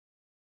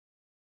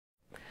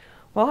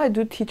Well, I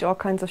do teach all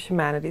kinds of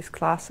humanities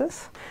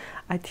classes.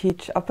 I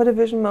teach upper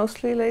division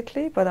mostly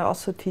lately, but I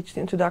also teach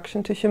the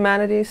introduction to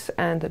humanities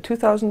and the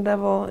 2000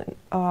 level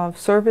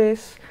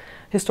surveys,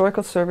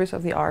 historical surveys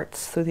of the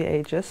arts through the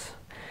ages.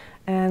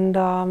 And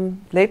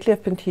lately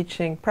I've been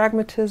teaching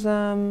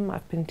pragmatism,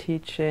 I've been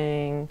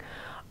teaching,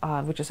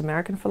 which is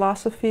American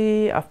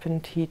philosophy, I've been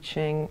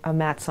teaching a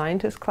mad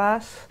scientist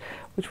class,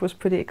 which was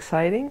pretty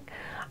exciting.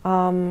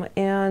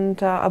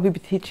 I'll be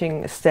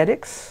teaching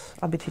aesthetics,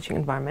 I'll be teaching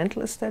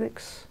environmental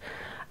aesthetics,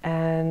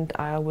 and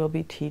I will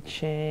be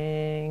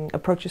teaching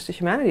approaches to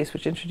humanities,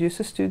 which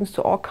introduces students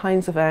to all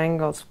kinds of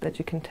angles that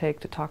you can take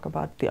to talk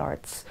about the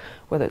arts,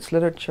 whether it's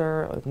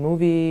literature or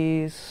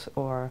movies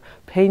or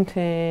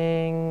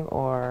painting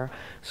or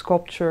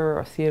sculpture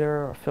or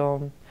theater or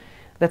film.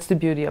 That's the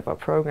beauty of our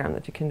program,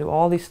 that you can do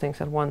all these things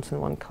at once in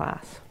one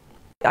class.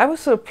 I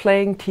was a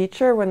playing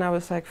teacher when I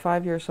was like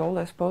 5 years old,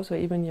 I suppose, or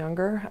even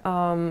younger,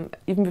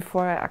 even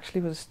before I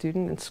actually was a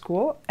student in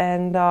school.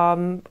 And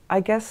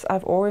I guess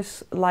I've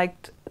always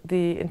liked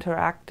the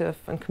interactive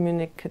and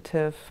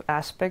communicative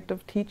aspect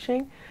of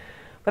teaching.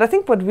 But I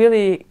think what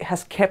really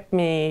has kept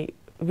me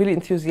really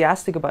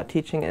enthusiastic about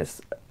teaching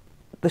is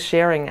the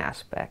sharing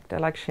aspect. I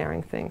like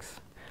sharing things.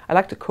 I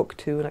like to cook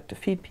too, I like to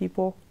feed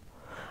people.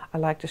 I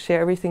like to share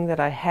everything that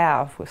I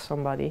have with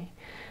somebody.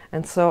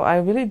 And so I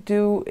really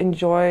do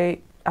enjoy,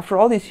 after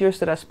all these years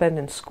that I spent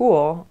in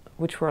school,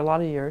 which were a lot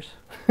of years,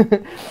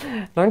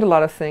 learned a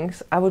lot of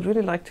things, I would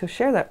really like to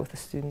share that with the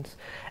students.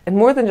 And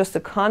more than just the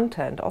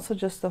content, also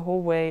just the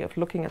whole way of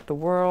looking at the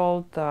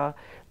world, the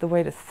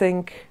way to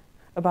think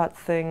about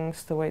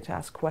things, the way to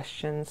ask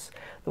questions,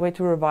 the way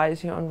to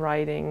revise your own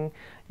writing,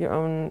 your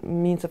own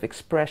means of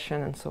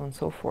expression, and so on and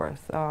so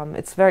forth.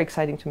 It's very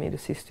exciting to me to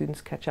see students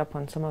catch up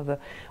on some of the,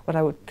 what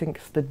I would think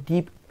is the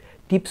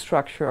deep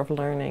structure of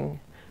learning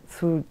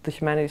through the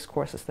humanities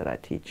courses that I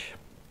teach.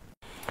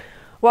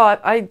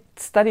 Well, I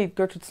studied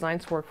Gertrude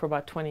Stein's work for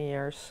about 20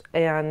 years,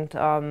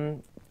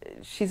 and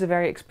she's a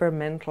very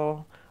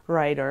experimental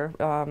writer.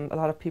 A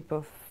lot of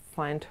people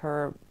find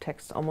her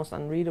texts almost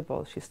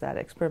unreadable. She's that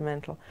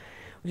experimental.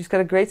 She's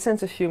got a great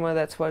sense of humor.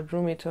 That's what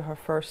drew me to her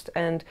first.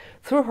 And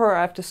through her,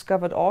 I've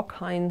discovered all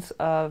kinds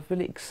of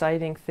really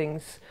exciting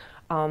things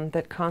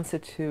that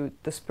constitute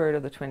the spirit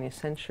of the 20th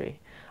century.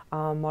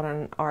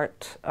 Modern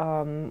art,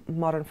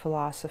 modern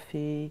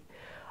philosophy,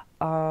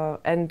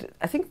 and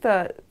I think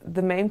the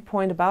main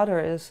point about her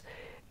is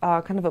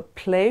kind of a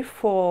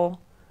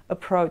playful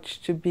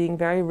approach to being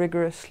very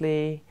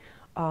rigorously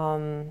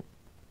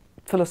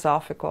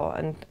philosophical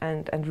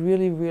and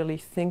really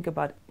think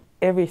about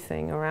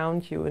everything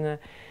around you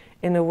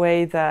in a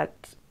way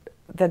that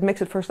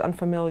makes it first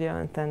unfamiliar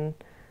and then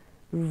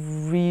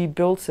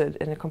rebuilds it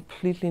in a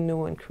completely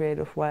new and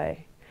creative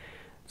way.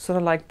 Sort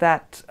of like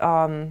that.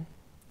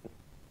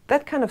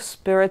 That kind of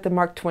spirit, the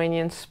Mark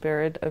Twainian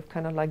spirit of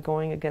kind of like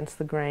going against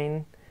the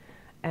grain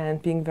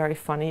and being very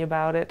funny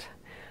about it,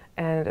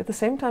 and at the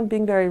same time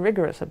being very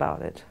rigorous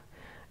about it.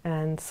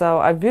 And so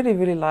I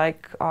really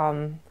like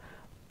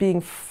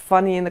being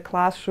funny in the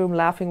classroom,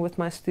 laughing with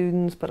my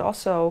students, but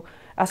also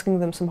asking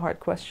them some hard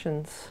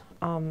questions,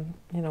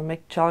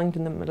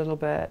 challenging them a little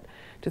bit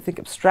to think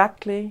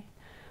abstractly,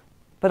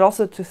 but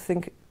also to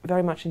think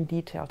very much in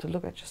detail, to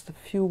look at just a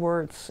few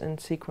words in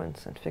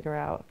sequence and figure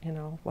out,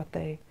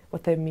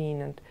 what they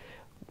mean and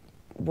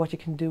what you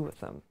can do with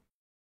them.